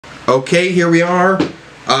Okay, here we are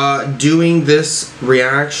doing this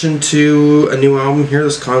reaction to a new album here,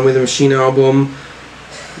 this Conway the Machine album.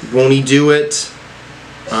 Won't he do it?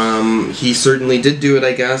 He certainly did do it,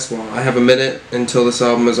 I guess. Well, I have a minute until this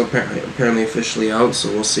album is apparently officially out, so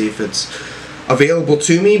we'll see if it's available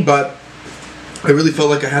to me, but I really felt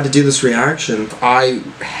like I had to do this reaction. I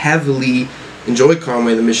heavily enjoyed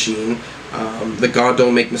Conway the Machine. The God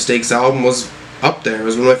Don't Make Mistakes album was up there. It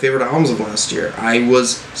was one of my favorite albums of last year. I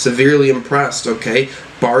was severely impressed, okay?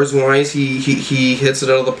 Bars-wise, he hits it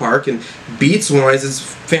out of the park, and beats-wise, it's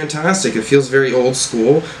fantastic. It feels very old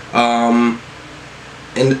school. And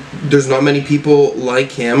there's not many people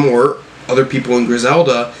like him or other people in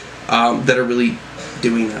Griselda that are really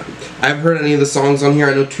doing that. I haven't heard any of the songs on here.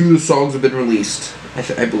 I know 2 of the songs have been released.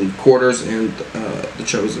 I believe Quarters and The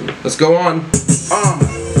Chosen. Let's go on.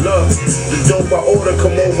 Look, the dope I order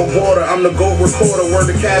come over border. I'm the GOAT recorder. Word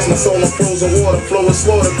to cast my soul in frozen water. Flowing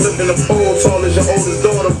slaughter, clipping the pole. Tall as your oldest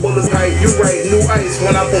daughter. Bullets height, you right, new ice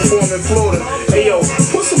when I perform in Florida. Hey yo,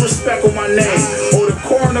 put some respect on my name. Or the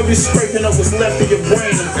coroner be scraping up what's left of your brain.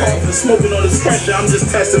 I'm coughing, smoking on this pressure. I'm just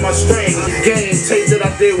testing my strain. The game tape that I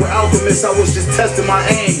did with Alchemist, I was just testing my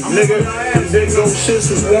aim. Nigga, them big gold shits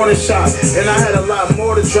was warning shots. And I had a lot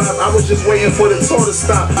more to drop. I was just waiting for the tour to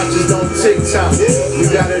stop. I just don't tick-tock. You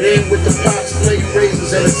got it in with the pots, flake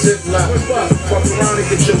razors and a ziplock. Fuck around and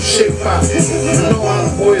get your shit popped. You know how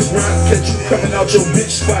the boys rock, catch you coming out your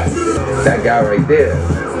bitch spot. That guy right there,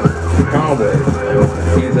 Conway,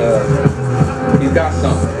 he's got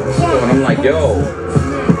something. And I'm like, yo,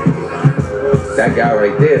 that guy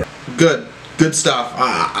right there. Good stuff.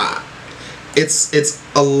 It's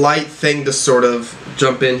a light thing to sort of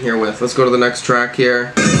jump in here with. Let's go to the next track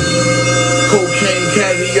here. Cocaine,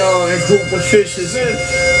 caviar, and group of fishes.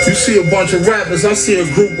 You see a bunch of rappers, I see a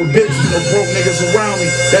group of bitches. No broke niggas around me,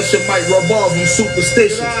 that shit might rub off, I'm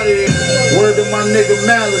superstitious. Word to my nigga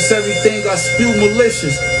Malice, everything I spew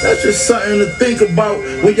malicious. That's just something to think about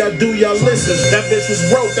when y'all do y'all listen. That bitch was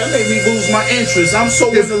broke, that made me lose my interest. I'm so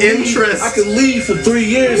in the lead, I could leave for 3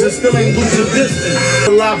 years and still ain't losing distance.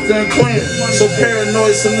 Locked and claimed, so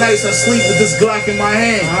paranoid some nights I sleep with this Glock in my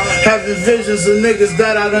hand. Having visions of niggas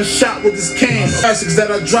that I done shot with this can. Classics that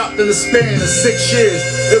I dropped in the span of 6 years.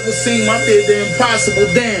 It would seem I did the impossible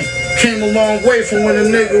damn. Came a long way from when a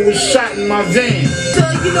nigga was shot in my van. So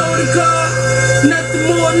you know the God, nothing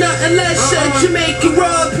more, nothing less. Jamaican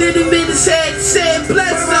raw, put him in his head, said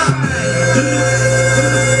bless up.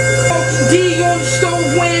 D on the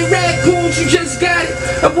stove wearing raccoons, you just got it.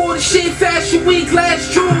 I wore the shit Fashion Week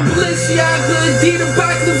last June. Balenciaga, Adidas,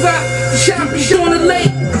 Baklava, the shop is on the lake.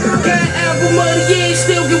 Got album of the year,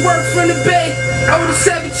 still get work from the bay. Older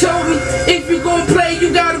 7 told me, if you gon' play,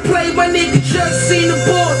 you gotta play. My nigga just seen the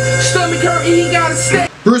board, stomach hurting, he gotta stay.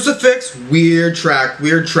 Brucifix, weird track.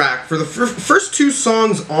 For the first 2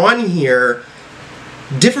 songs on here,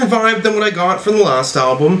 different vibe than what I got from the last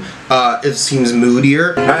album. It seems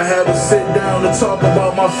moodier. I had to sit down and talk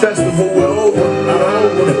about my festival with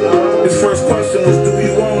over. His first question was, do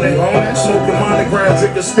you own it? Smoking Monogram,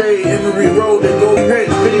 drink a spade, Emery Road, and go rich.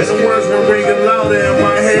 And the words been ringing louder in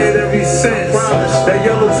my head every since. That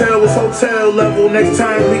yellow tail was hotel level. Next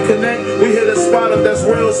time we connect, we hit a spot up that's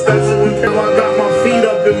real special. When I got my feet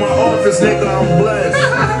up in my office, nigga, I'm blessed.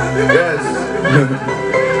 Yes.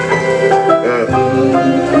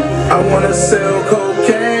 I wanna sell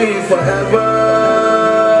cocaine forever.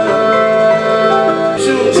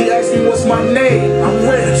 She asked me what's my name, I'm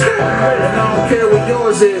rich. And I don't care what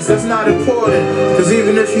yours is, that's not important. Cause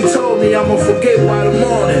even if you told me, I'ma forget by the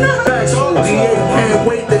morning. Factual, DA can't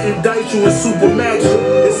wait to indict you in Supermax.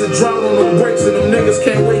 It's a drought on the bricks and them niggas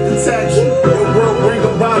can't wait to tax you. Yo bro, bring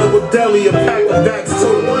a bottle of deli, a pack of backs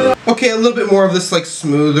too. Okay, a little bit more of this like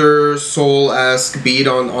smoother, soul-esque beat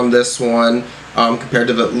on this one. Compared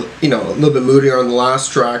to the, you know, a little bit moodier on the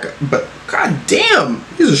last track, but god damn,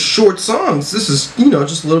 these are short songs. This is, you know,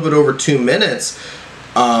 just a little bit over 2 minutes.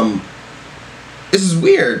 This is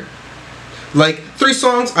weird. Like 3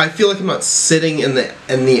 songs, I feel like I'm not sitting in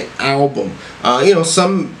the album. You know,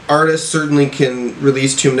 some artists certainly can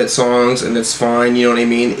release 2-minute songs and it's fine. You know what I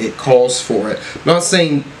mean? It calls for it. I'm not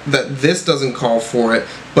saying that this doesn't call for it,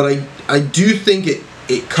 but I do think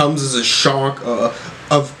it comes as a shock of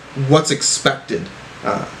what's expected,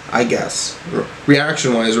 I guess.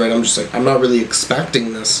 Reaction-wise, right, I'm just like, I'm not really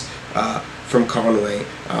expecting this from Conway.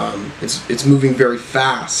 It's moving very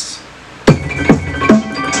fast.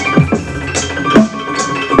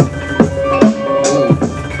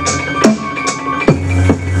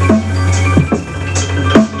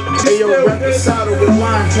 Hey yo, reconciled with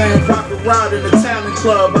line playing Rocket Rod in the talent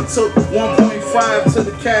club. I took 1.5 to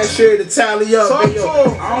the cashier to tally up. Hey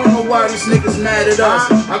yo, I don't know why these niggas mad at us.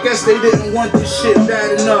 I guess they didn't want this shit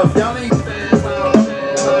bad enough. Y'all ain't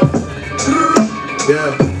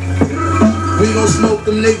yeah. We gon' smoke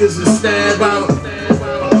them niggas and stab out.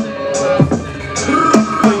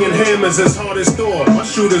 Swinging hammers as hard as Thor. My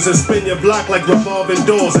shooters that spin your block like revolving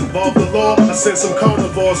doors. Involve the law, I sent some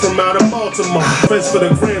carnivores from out of Baltimore. Friends for the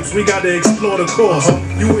grams, we gotta explore the course.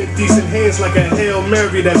 You in decent hands like a Hail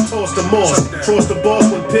Mary that's tossed to moss. Cross the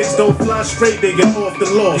boss when pigs don't fly straight, they get off the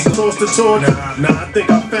loss. Toss the torch, nah, I think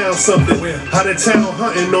I found something. Out of town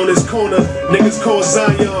hunting on this corner. Niggas call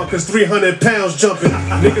Zion cause 300 pounds jumping.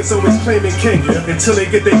 Niggas always claiming king until they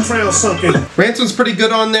get their crown sunken. Ransom's pretty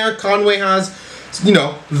good on there. Conway has, you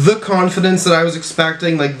know, the confidence that I was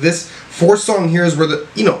expecting. Like this fourth song here is where the,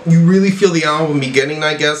 you know, you really feel the album beginning,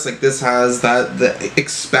 I guess. Like this has the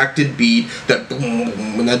expected beat, that boom,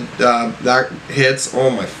 boom, when that hits. Oh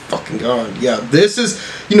my fucking god. Yeah, this is,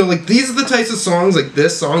 you know, like these are the types of songs, like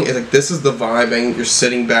this song is like, this is the vibing. You're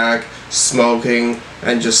sitting back, smoking,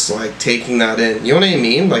 and just like taking that in. You know what I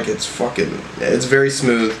mean? Like it's fucking, it's very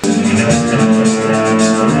smooth.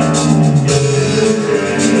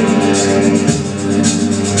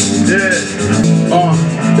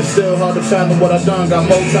 It's still hard to fathom what I've done. Got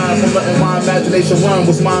more time from letting my imagination run.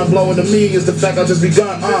 What's mind-blowing to me is the fact I just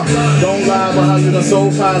begun. Don't lie about how you done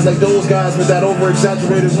sold pies like those guys with that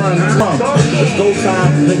over-exaggerated run. It's go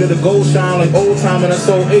time, nigga, the gold shine like old time, and I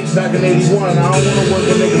sold H back in 81. I don't wanna work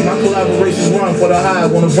with niggas, my collaborations run for the high.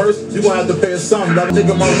 Want a verse, you gon' have to pay a sum. That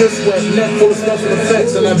nigga, my wrist wet, neck full of special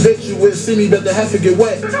effects, and I bet you with see me, bet the heifer get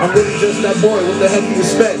wet. I'm really just that boy with the heck you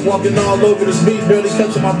expect. Walking all over this beat, barely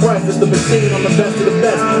catching my breath. It's the machine, I'm the best of the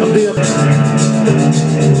best. I'm being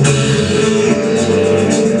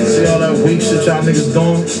see all that weak shit y'all niggas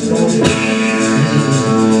doing?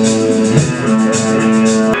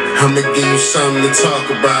 I'ma give you something to talk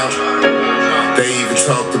about. They even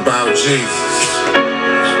talked about Jesus.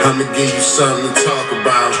 I'ma give you something to talk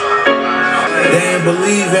about. They ain't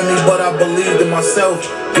believe in me, but I believed in myself.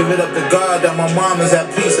 Give it up to God that my mom is at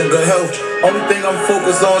peace and good health. Only thing I'm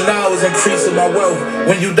focused on now is increasing my wealth.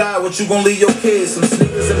 When you die, what you gon' leave your kids? Some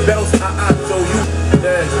sneakers and belts, I show you.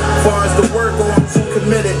 As far as the work, oh, I'm too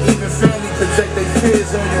committed. Even family project their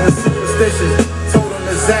fears on you and superstitions. Told them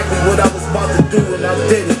exactly what I was about to do and I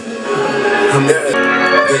did it.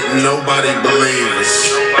 Didn't nobody believe us.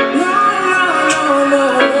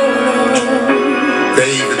 They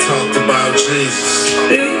even talked about Jesus.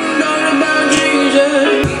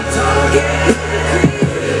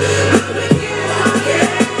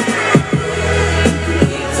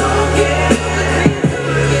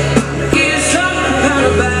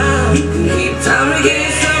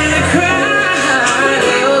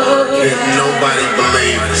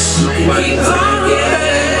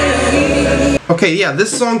 Okay, yeah,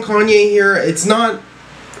 this song Kanye here, it's not,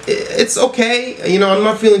 it's okay. You know, I'm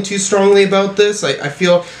not feeling too strongly about this. I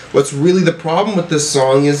feel what's really the problem with this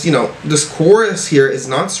song is, you know, this chorus here is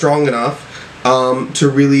not strong enough to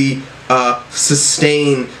really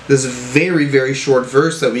sustain this very, very short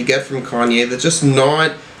verse that we get from Kanye that's just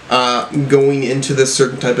not going into this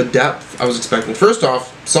certain type of depth I was expecting. First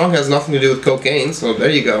off, song has nothing to do with cocaine, so there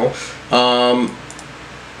you go.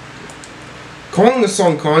 Calling the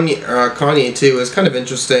song Kanye too is kind of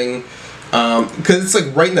interesting, because it's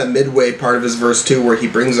like right in that midway part of his verse too, where he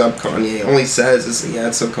brings up Kanye. All he says is he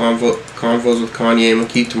had some convos with Kanye and will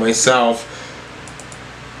keep to myself.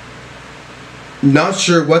 Not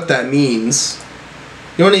sure what that means.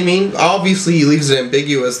 You know what I mean? Obviously he leaves it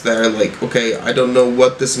ambiguous there, like, okay, I don't know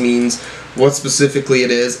what this means, what specifically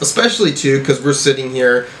it is, especially too because we're sitting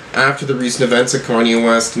here after the recent events of Kanye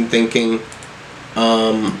West and thinking,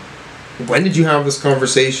 when did you have this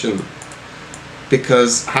conversation?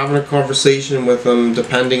 Because having a conversation with him,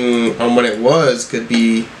 depending on when it was, could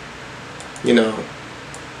be, you know,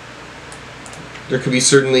 there could be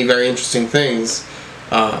certainly very interesting things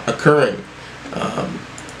occurring.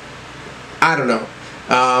 I don't know.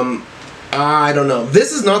 I don't know.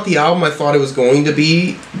 This is not the album I thought it was going to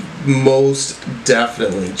be, most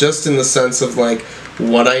definitely. Just in the sense of, like,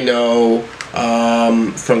 what I know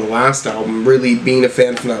from the last album, really being a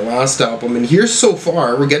fan from that last album. And here so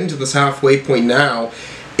far, we're getting to this halfway point now,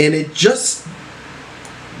 and it just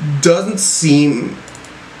doesn't seem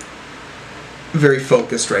very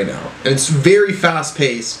focused right now. And it's very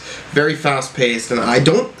fast-paced, and I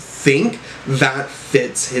don't think that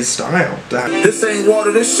fits his style. This ain't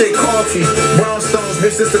water, this shit coffee. Brownstones,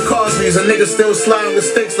 bitch, this the Cosby's. A nigga still sliding with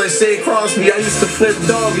sticks like Say Crosby. I used to flip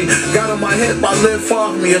doggy. Got on my hip, I live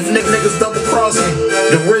far from me. If niggas double cross me,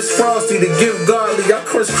 the wrist frosty, the gift godly, I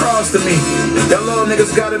crisscross to me. That little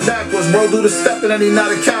niggas got it backwards. Bro, do the stepping and he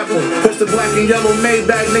not a capper. Push the black and yellow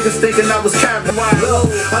Maybach, niggas thinking I was capping.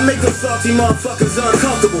 I make them salty motherfuckers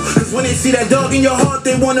uncomfortable. Cause when they see that dog in your heart,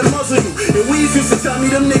 they wanna muzzle you. And Weez used to tell me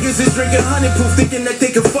them niggas is drinking honeyproof, thinking that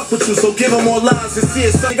they can fuck with you. So give them more lines and see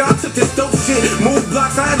it. So nigga, I took this dope shit, moved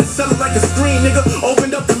blocks, I had to sell it like a screen, nigga.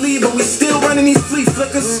 Opened up the lead, but we still running these flea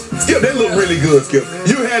flickers. Skip, they look really good, Skip.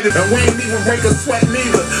 You had it. And we ain't even break a sweat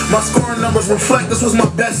neither. My scoring numbers reflect this was my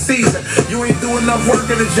best season. You ain't doing enough work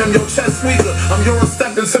in the gym, your chest weaker. I'm Euro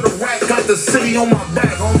stepping to the rack, got the city on my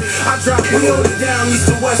back, homie. I drop, we hold it down, east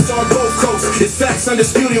to west on both coasts. It's facts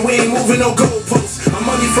undisputed, we ain't moving no goalposts. I'm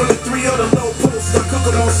money from the 3 or the low post. I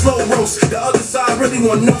cook it on slow roast. The other side really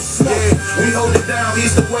want no smoke. Yeah, we hold it down,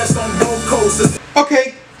 east to west on both coasts.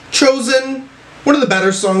 Okay, Chosen, one of the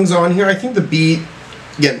better songs on here. I think the beat,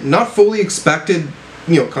 again, not fully expected,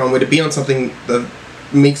 you know, Conway to be on something that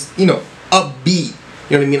makes, you know, upbeat.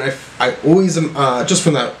 You know what I mean? I always am, just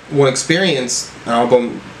from that one experience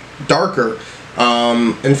album, Darker,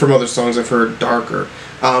 and from other songs I've heard, Darker.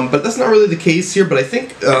 But that's not really the case here. But I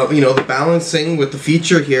think, you know, the balancing with the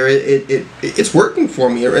feature here, it's working for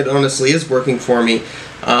me. It honestly is working for me.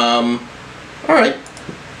 All right,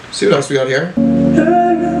 see what else we got here.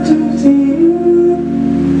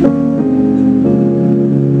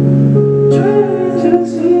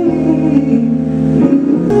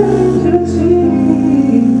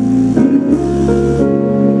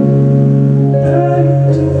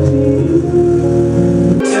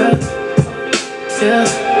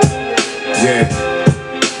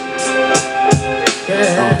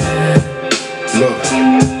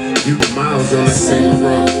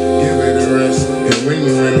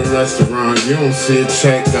 You don't see a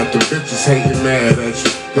check, got the bitches hating mad at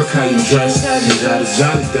you. Look how you dress, you got a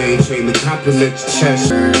Johnny thing, chain to compliment your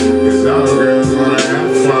chest. Cause all girls wanna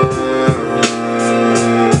have fun.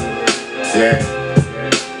 Yeah,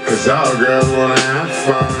 cause all girls wanna have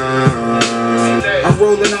fun. I'm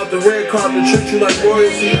rolling out the red carpet, treat you like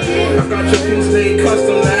royalty. I got your piece made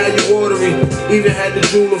custom, now you order it. Even had the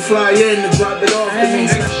jeweler fly in to drop it off to me.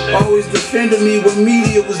 Always defending me when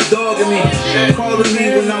media was dogging me. Calling me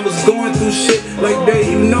when I was going through shit. Like,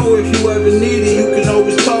 babe, you know if you ever need it, you can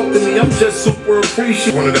always talk to me. I'm just super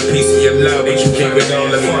appreciative. One of the pieces of your love that you came with all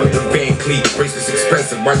the fun. The Van Cleef, bracelets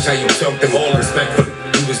expensive. Watch how you talk them all respectfully.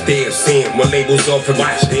 You was there seeing what labels off and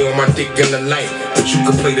watch. They on my dick in the light, but you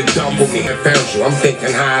could play the dumb with me. I found you, I'm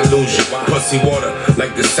thinking how I lose you. Pussy water,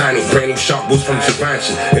 like the signing. Brand new sharp boots from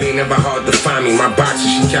Givenchy. It ain't never hard to find me. My boxer,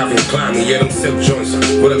 she Calvin Klein me. Yeah, them silk joints.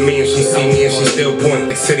 With a man, she see me and she still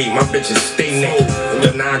point. City, my bitches stay naked.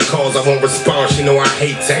 The 9 calls, I won't respond. She know I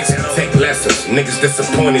hate text. Take lessons. Niggas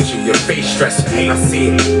disappointed you. Your face stressing. I see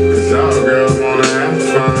it. Cause all girls wanna have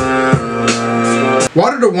fun.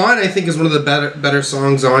 Water to Wine, I think, is one of the better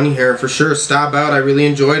songs on here for sure. Stab Out, I really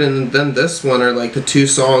enjoyed, and then this one are like the 2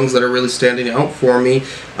 songs that are really standing out for me.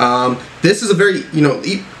 This is a very, you know,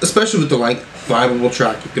 especially with the like vibable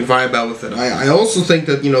track, you can vibe out with it. I also think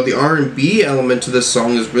that, you know, the R&B element to this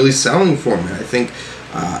song is really selling for me.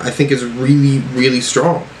 I think it's really, really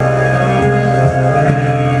strong.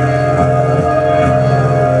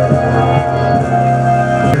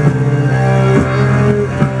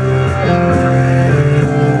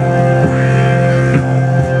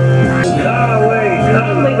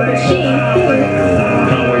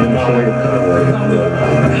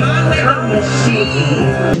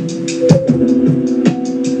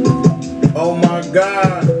 Oh my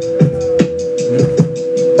God.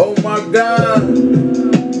 Oh my God.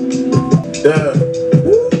 Yeah.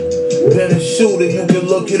 Been a shooter, you can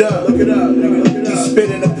look it up. He spit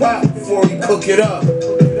in the pot before he cook it up.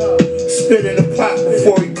 Spit in the pot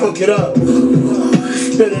before he cook it up.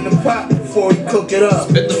 Spit in the pot before he cook it up.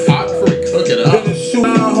 Spit the pot before he cook it up. Been a shooter,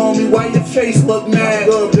 homie, why your face look mad?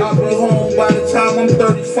 I'll be home by the time I'm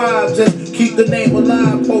 35. Just keep the name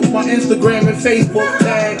alive. Post my Instagram and Facebook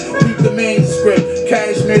tag. Keep the manuscript.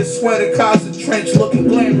 Cashmere sweater, Casa trench, looking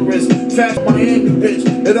glamorous. Fast Miami, bitch.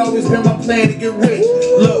 It always been my plan to get rich.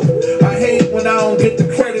 Look, I hate when I don't get the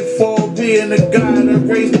credit for being the guy that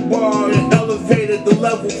raised the bar and elevated the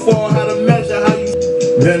level for how to measure how you.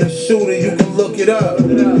 Been a shooter, you can look it up.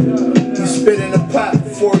 He spit in the pot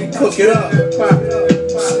before he cook it up.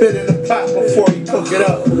 Spit in the pot before he cook it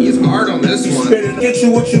up. He's hard on this one. Spit in, get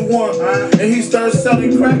you what you want. And he starts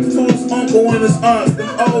selling cracks to his uncle and his aunts. Them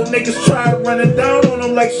old niggas try running down on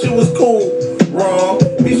him like shit was cool. Raw.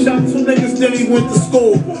 He shot 2 niggas, then he went to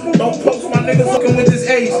school. Don't post my niggas looking with this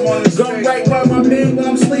ace. Gun right by my man when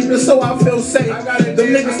I'm sleeping, so I feel safe. The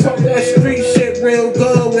niggas talk that street shit real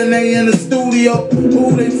good when they in the studio.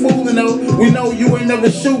 Who they fooling though? We know you ain't never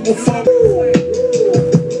shoot before.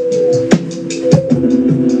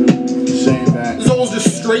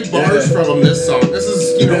 Straight bars from him this song. This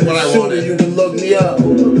is, you know, what I wanted. You can look me up.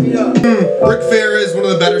 Brick Fair is one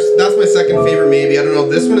of the better. That's my second favorite, maybe. I don't know.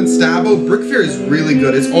 This one and Stabo, Brick Fair is really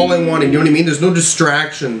good. It's all I wanted. You know what I mean? There's no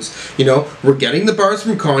distractions. You know, we're getting the bars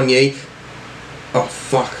from Kanye. Oh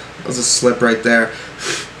fuck, that was a slip right there.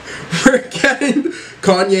 We're getting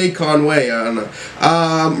Conway. I don't know.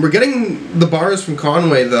 We're getting the bars from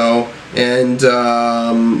Conway though, and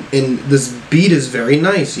this beat is very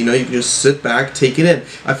nice. You know, you can just sit back, take it in.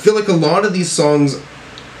 I feel like a lot of these songs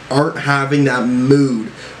aren't having that mood,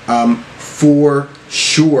 for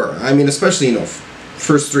sure. I mean, especially, you know,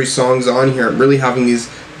 first 3 songs on here, really having these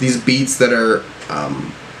beats that are,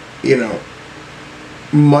 you know,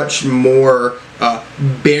 much more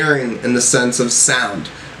bearing in the sense of sound.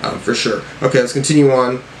 For sure. Okay, let's continue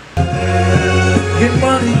on. Get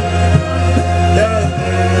money. Yeah.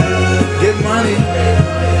 Get money.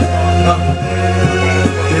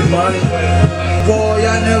 Get money. Boy,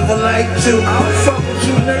 I never liked you. I don't fuck with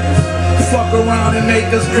you niggas. Fuck around and make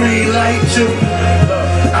us green like you.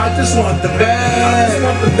 I just want the bag.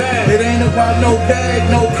 It ain't about no bag,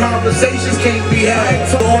 no conversations can't be had.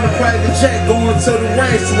 So on a private jet, going to the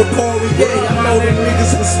ranch to record with Ye. I know them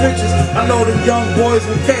niggas with switches, I know them young boys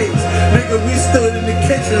with K's. Nigga, we stood in the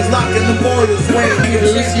kitchens, locking the boilers away. We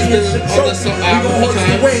gon' hoist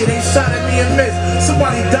the way. They shot at me and missed.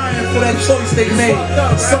 Somebody dying for that choice they made.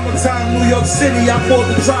 Summertime, New York City, I pulled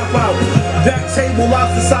the drop out. Back table,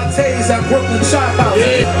 lobster sautés at Brooklyn Chop House.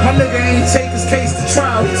 My nigga ain't take his case to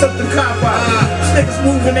trial, he took the cop out. Niggas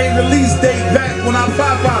moving they release date back when I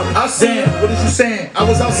pop out. I said, what is you saying? I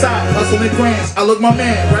was outside, hustling grants. I looked my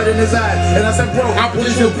man right in his eye, and I said, bro,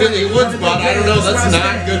 competition with Billy Woods, but I don't know, that's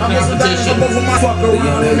not good competition. Fuck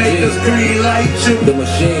around and make us green like you. The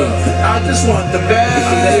machine. I just want the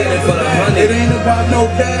bag. It ain't about no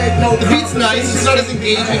bag, no. The beat's nice, it's not as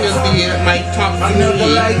engaging as my top 3. I never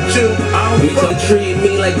liked you. We don't treat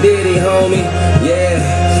me like Diddy, homie. Yeah,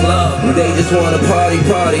 slow. They just wanna party.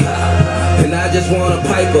 And I just want a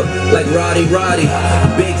piper like Roddy.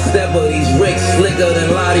 Big stepper, these ricks slicker than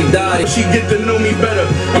Lottie Dottie. She get to know me better.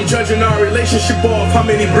 I'm judging our relationship off how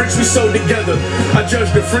many bricks we sold together. I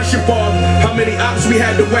judged the friendship off how many ops we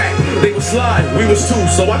had to whack. They was slide, we was 2,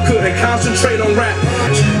 so I couldn't concentrate on rap.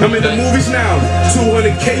 I'm in the movies now,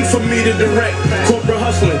 200K for me to direct. Corporate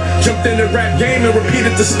hustling, jumped in the rap game and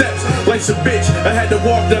repeated the steps. Life's a bitch, I had to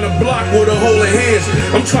walk down a block with a hole in hands.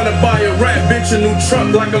 I'm trying to buy a rap bitch a new truck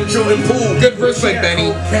like I'm Jordan Poole. Good verse by Benny.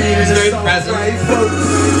 He's very present.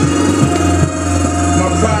 My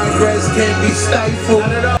progress can't be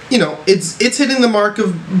stifled. You know, it's hitting the mark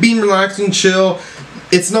of being relaxing, chill.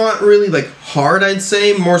 It's not really like hard, I'd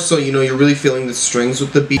say. More so, you know, you're really feeling the strings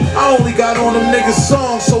with the beat. I only got on them niggas'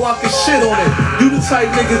 songs so I can shit on it. You the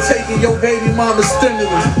type nigga taking your baby mama's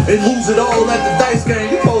stimulus and lose it all at the dice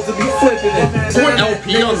game. You supposed to be flipping it. Put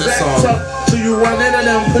LP on this song. So you run into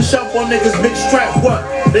them, push up on niggas, big strap. What?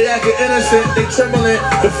 They acting innocent, they trembling.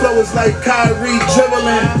 The flow is like Kyrie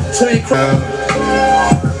dribbling.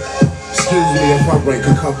 Excuse me if I break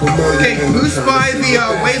a couple million. Okay,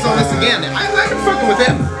 Goosebytheway Ways on this again. I can fucking with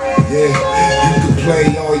him. Yeah, you can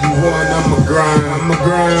play all you want. I'm a grind.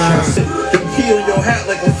 Them key on your hat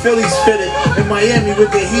like a Phillies fitted. In Miami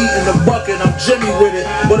with the heat and the bucket, I'm Jimmy with it.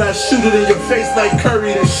 But I shoot it in your face like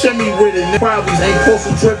Curry and shimmy with it. Probably ain't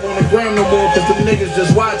posting drip on the gram no more, cause them niggas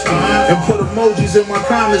just watch me and put emojis in my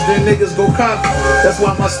comments, then niggas go copy. That's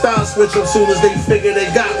why my style switch up soon as they figure they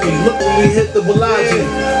got me. Look when we hit the Bellagio.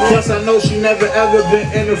 Plus I know she never ever been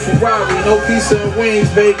in a Ferrari. No pizza and wings,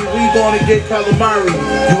 baby, we gonna get calamari.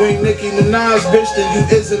 You ain't Nicki Minaj, bitch, then you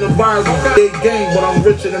isn't a Barbie. Big game, but I'm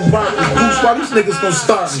richer than Barbie. Why these niggas gonna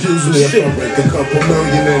start? Excuse me if I break a couple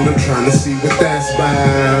million and I'm trying to see what that's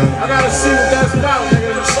about. I gotta see what that's about,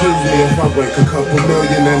 nigga. Excuse me if I break a couple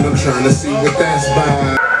million and I'm trying to see what that's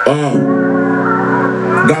about.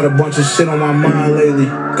 Got a bunch of shit on my mind lately.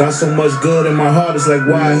 Got so much good in my heart, it's like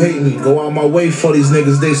why hate me? Go out my way for these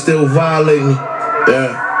niggas, they still violate me.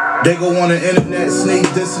 Yeah. They go on the internet, sneak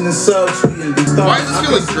dissing and subtweeting. Why does this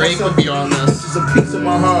feel like Drake would be on this? It's a piece of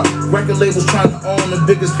my heart. Record labels trying to own the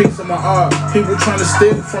biggest piece of my art. People trying to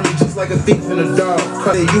steal from me just like a thief in the dark.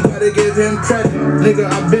 You gotta give him credit. Nigga,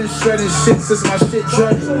 I've been shredding shit since my shit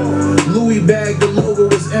dreaded. Louis bag, the logo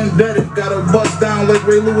was embedded. Got a bust down like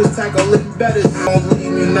Ray Lewis tackle embedded. Don't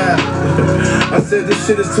leave me now. I said this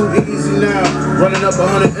shit is too easy now. Running up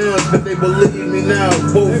 100 M's, but they believe me now.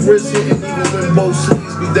 Both wrists hitting even when both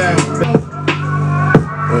sleeves be down.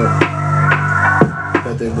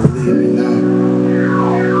 But they believe me now.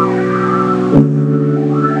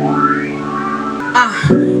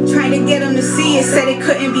 Trying to get them to see it, said it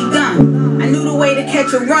couldn't be done. I knew the way to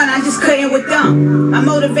catch a run, I just couldn't with them. My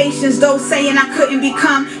motivations, though, saying I couldn't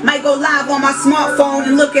become. Might go live on my smartphone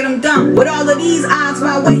and look at them dumb. With all of these odds,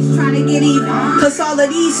 my waist trying to get even. Plus all of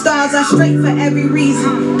these stars are straight for every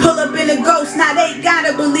reason. Pull up in a ghost, now they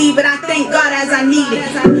gotta believe it. I thank God as I need it.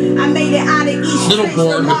 I made it out of each little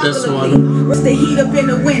bored with this one. What's the heat up in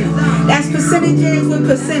the winter? That's percentages with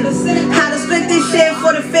percenters. How to split this shit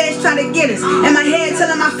for the feds try to get us. In my head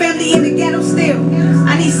telling my family in the ghetto still.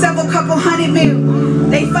 I need several couple hundred mil.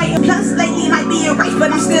 They fighting plus lately might be a race,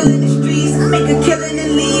 but I'm still in the streets. I make a killing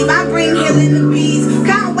and leave. I bring healing to bees.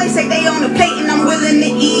 Conway say they on the plate and I'm willing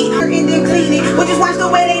to eat. And then clean it. We'll just watch the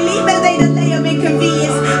way they leave as they delay them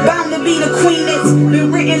inconvenience. Bound to be the queen. It's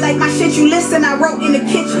been written like my shit you listen. I wrote in the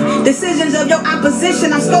kitchen. Decisions of your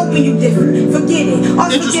opposition. I'm scoping you different. Forget it. All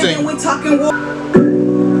forgiven when talking war.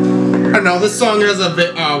 I don't know, this song has a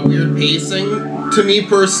bit weird pacing to me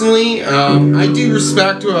personally. I do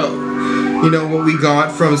respect you know, what we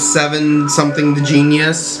got from 7 something the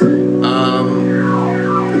Genius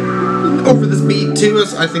over this beat too.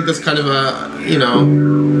 I think that's kind of a, you know,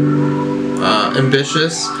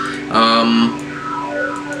 ambitious.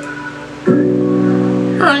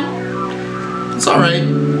 Alright. It's alright.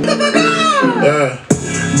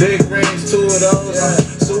 Big range, 2 of those.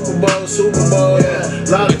 Super Bowl, yeah.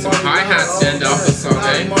 Lot of money, hi-hat stand off the song,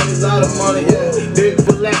 eh? Lot of money, yeah. Big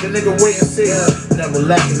but lack a nigga wait and see. Never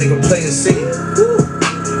lack a nigga play and see.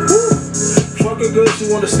 Fucking good,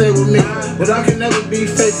 she wanna stay with me, but I can never be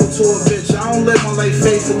faithful to a bitch. I don't live my life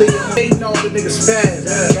faithfully. I'm hating all the niggas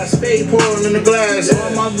spaz. Got spade pouring in the glass.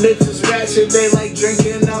 All my bitches ratchet, they like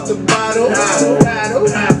drinking out the bottle.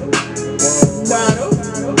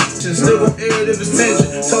 Still gon' air it if it's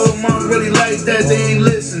tension. Told them I'm really like that, they ain't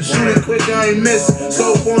listen. Shoot it quick, I ain't missing.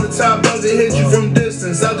 Scope on the top, doesn't hit you from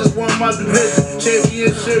distance. I just won my division.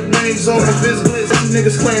 Championship rings on my fist glitz. These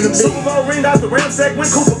niggas claim to be. Super Bowl ring out the Ramsack. When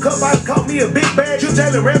Cooper Cup, I caught me a big bag. You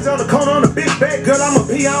Jalen Ramsey on the corner on a big bag. Girl, I'm a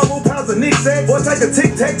peon, more pounds of Nick sack. Boy, take a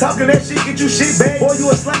tic-tac, talking that shit, get you shit bag. Boy, you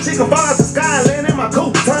a slut chicken, fall out the sky and land in my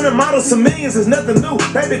coupe. Turning models to millions is nothing new.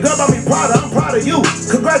 Baby girl, buy me Prada, I'm proud of you.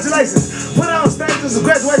 Congratulations. Put on stages of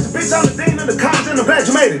graduation. Bitch, I'm the dean of the college and I'm glad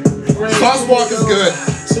you made it. Crosswalk is good.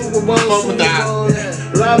 Super Bowl, fun with that.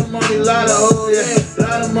 Lot of money, lot of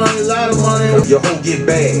lot of money, lot of money. Your hoe get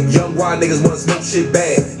bad. Young wild niggas wanna smoke shit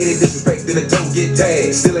bad. Any disrespect, then the toe get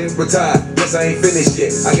tagged. Still ain't retired. Guess I ain't finished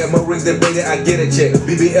yet. I got more rings than Brady, I get a check.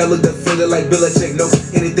 BBL look the feeling like Belichick. No,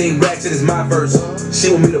 anything ratchet is my verse.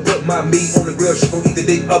 She want me to put my meat on the grill. She gon' eat the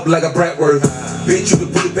dick up like a Bratwurst. Bitch, you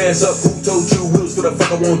can put your pants up. Who told you wheels for the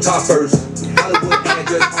fuck I want top first? Hollywood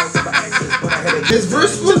address, all for access, but I had a His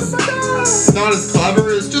verse was not as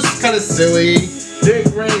clever, it's just kind of silly. Big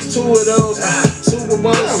range, 2 of those. Super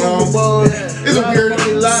Bowl, It's a weird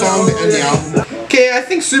song to end the album. Okay, I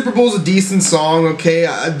think Super Bowl's a decent song, okay?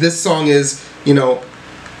 This song is, you know,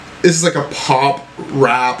 this is like a pop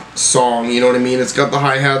rap song, you know what I mean? It's got the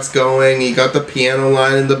hi-hats going, you got the piano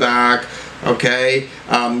line in the back, okay?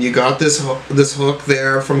 You got this hook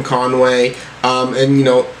there from Conway, and you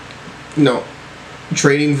know,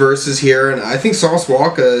 trading verses here, and I think Sauce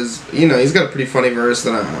Walka is, you know, he's got a pretty funny verse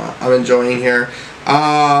that I'm enjoying here.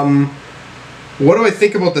 What do I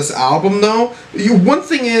think about this album though? One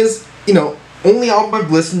thing is, you know, only album I've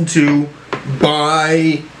listened to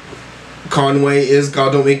by Conway is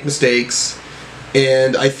God Don't Make Mistakes,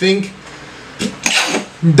 and I think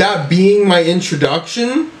that being my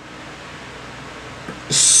introduction,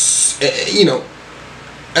 you know,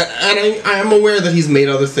 and I am aware that he's made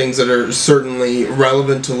other things that are certainly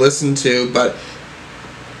relevant to listen to, but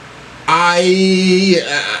I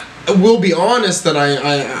will be honest that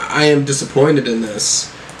I am disappointed in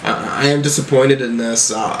this. I am disappointed in this.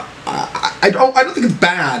 I don't think it's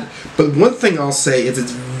bad, but one thing I'll say is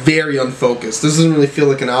it's very unfocused. This doesn't really feel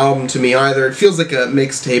like an album to me either. It feels like a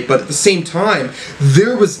mixtape, but at the same time,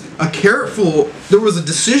 there was a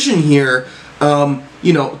decision here.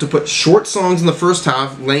 You know, to put short songs in the first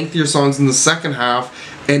half, lengthier songs in the second half,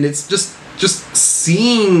 and it's just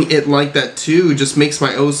seeing it like that too just makes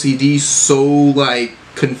my OCD so like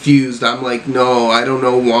confused. I'm like, no, I don't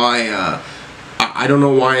know why. I don't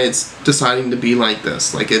know why it's deciding to be like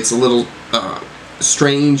this. Like, it's a little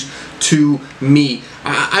strange to me.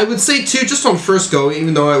 I would say too, just on first go,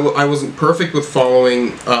 even though I wasn't perfect with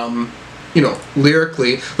following, you know,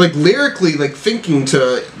 lyrically, like thinking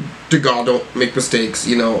to to God Don't Make Mistakes,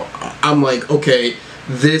 you know, I'm like, okay,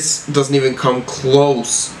 this doesn't even come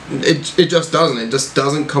close. It just doesn't. It just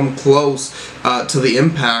doesn't come close to the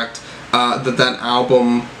impact that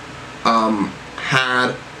album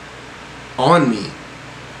had on me.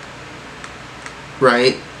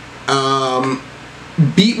 Right?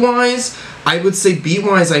 Beat-wise, I would say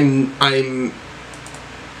beat-wise, I'm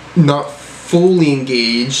not fully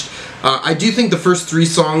engaged. I do think the first 3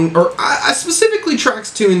 songs, or specifically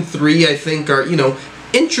tracks 2 and 3, I think are, you know,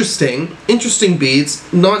 interesting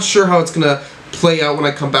beats. Not sure how it's gonna play out when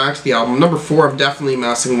I come back to the album. Number 4, I'm definitely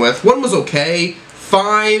messing with. 1 was okay.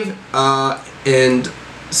 5 and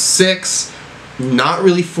 6, not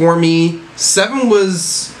really for me. 7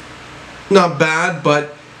 was not bad,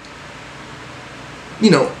 but, you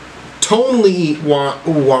know, tonally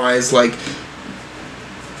wise, like,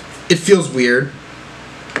 it feels weird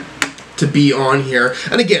to be on here.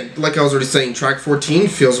 And again, like I was already saying, track 14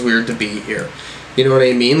 feels weird to be here. You know what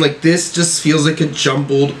I mean? Like, this just feels like a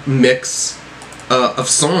jumbled mix of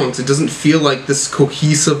songs. It doesn't feel like this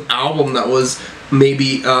cohesive album that was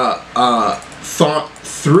maybe thought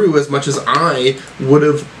through as much as I would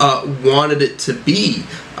have wanted it to be.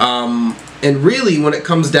 And really, when it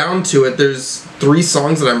comes down to it, there's 3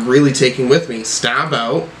 songs that I'm really taking with me. Stab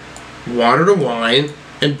Out, Water to Wine,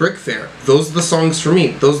 and Brick Fair. Those are the songs for me.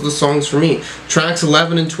 Those are the songs for me. Tracks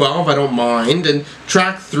 11 and 12, I don't mind. And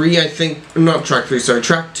track 3, I think, not track 3, sorry,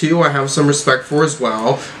 track 2, I have some respect for as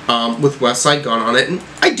well, with Westside Gunn on it. And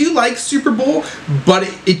I do like Super Bowl, but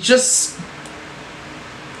it just...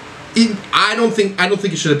 I don't think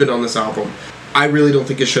it should have been on this album. I really don't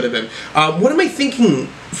think it should have been. What am I thinking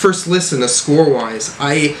first listen, score-wise?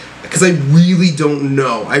 Because I really don't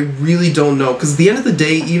know. I really don't know. Because at the end of the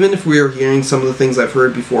day, even if we are hearing some of the things I've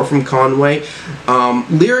heard before from Conway,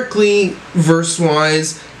 lyrically,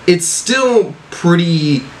 verse-wise, it's still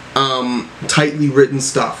pretty tightly written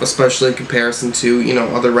stuff, especially in comparison to, you know,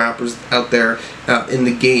 other rappers out there in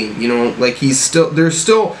the game. You know, like, there's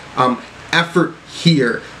still effort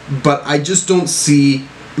here, but I just don't see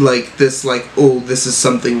like this, like, oh, this is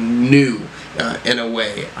something new in a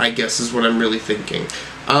way, I guess is what I'm really thinking.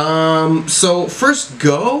 So first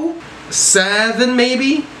go, 7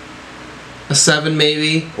 maybe? A 7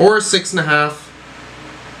 maybe, or a 6.5.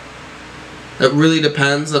 It really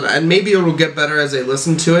depends, and maybe it'll get better as I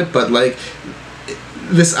listen to it, but like,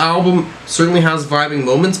 this album certainly has vibing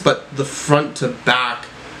moments, but the front to back,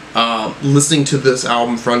 listening to this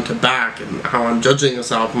album front to back, and how I'm judging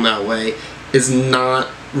this album that way, is not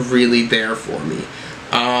really there for me.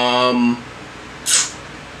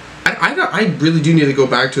 I really do need to go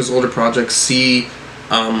back to his older projects, see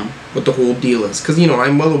what the whole deal is. Because, you know,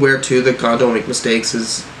 I'm well aware, too, that God Don't Make Mistakes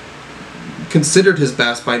is considered his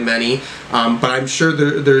best by many. But I'm sure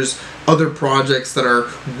there's other projects that are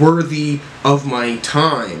worthy of my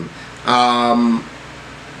time.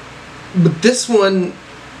 But this one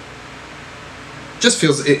just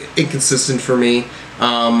feels inconsistent for me.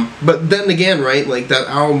 But then again, right, like that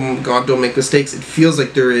album, God Don't Make Mistakes, it feels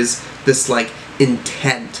like there is this, like,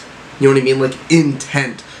 intent. You know what I mean? Like,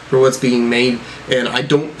 intent for what's being made. And I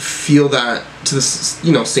don't feel that to this,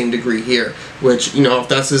 you know, same degree here. Which, you know, if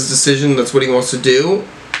that's his decision, that's what he wants to do,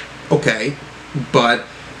 okay. But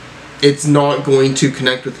it's not going to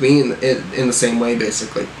connect with me in the same way,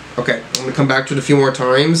 basically. Okay, I'm going to come back to it a few more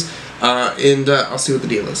times, and I'll see what the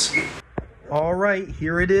deal is. Alright,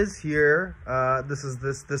 here it is here. This is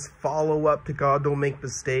this follow-up to God Don't Make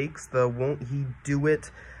Mistakes, the Won't He Do It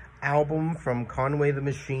album from Conway the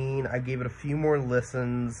Machine. I gave it a few more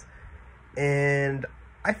listens, and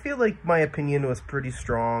I feel like my opinion was pretty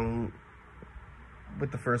strong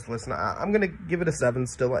with the first listen. I'm going to give it a 7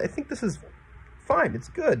 still. I think this is fine. It's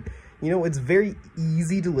good. You know, it's very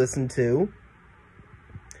easy to listen to.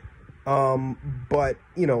 But,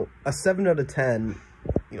 you know, a 7 out of 10...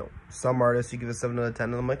 You know, some artists you give a 7 out of 10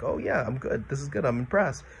 and I'm like, oh yeah, I'm good, this is good, I'm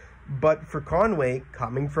impressed. But for Conway,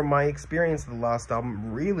 coming from my experience of the last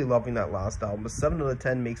album, really loving that last album, a 7 out of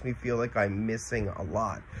 10 makes me feel like I'm missing a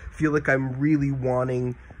lot. Feel like I'm really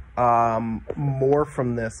wanting more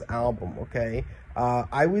from this album, okay?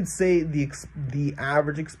 I would say the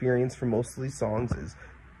average experience for most of these songs is,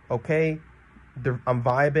 okay, I'm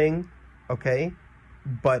vibing, okay,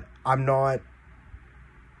 but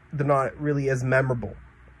they're not really as memorable,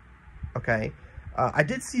 okay? I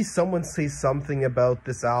did see someone say something about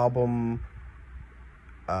this album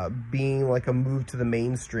being like a move to the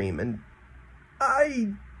mainstream, and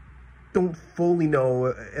I don't fully know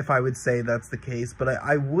if I would say that's the case, but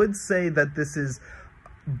I would say that this is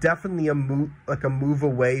definitely a move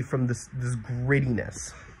away from this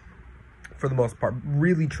grittiness, for the most part.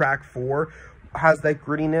 Really, track 4 has that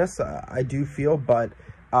grittiness, I do feel, but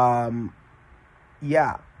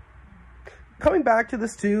yeah. Coming back to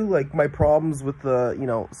this too, like my problems with the, you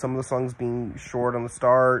know, some of the songs being short on the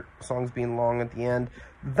start, songs being long at the end,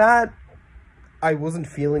 that I wasn't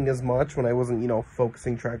feeling as much when I wasn't, you know,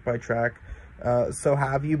 focusing track by track, so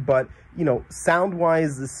have you, but, you know,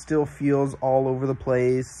 sound-wise, this still feels all over the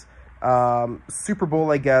place. Super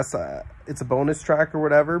Bowl, I guess, it's a bonus track or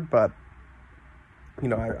whatever, but, you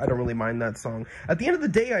know, I don't really mind that song. At the end of the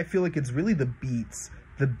day, I feel like it's really the beats.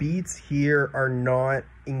 The beats here are not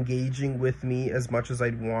engaging with me as much as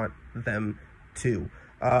I'd want them to.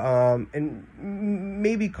 And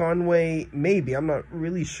maybe Conway, maybe, I'm not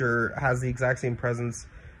really sure, has the exact same presence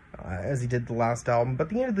as he did the last album. But at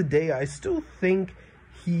the end of the day, I still think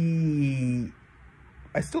he's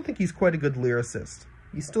quite a good lyricist.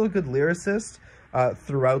 He's still a good lyricist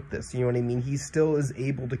throughout this, you know what I mean? He still is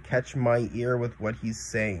able to catch my ear with what he's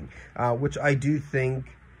saying, which I do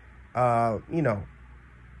think, you know,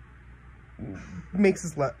 makes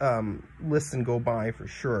this listen go by for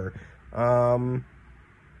sure.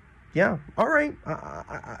 Yeah, all right.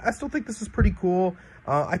 I still think this is pretty cool.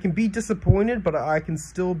 I can be disappointed, but I can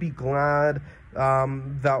still be glad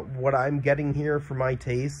that what I'm getting here for my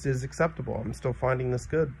taste is acceptable. I'm still finding this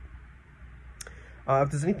good. If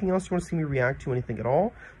there's anything else you want to see me react to, anything at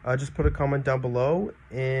all, just put a comment down below,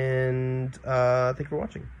 and thank you for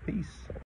watching. Peace.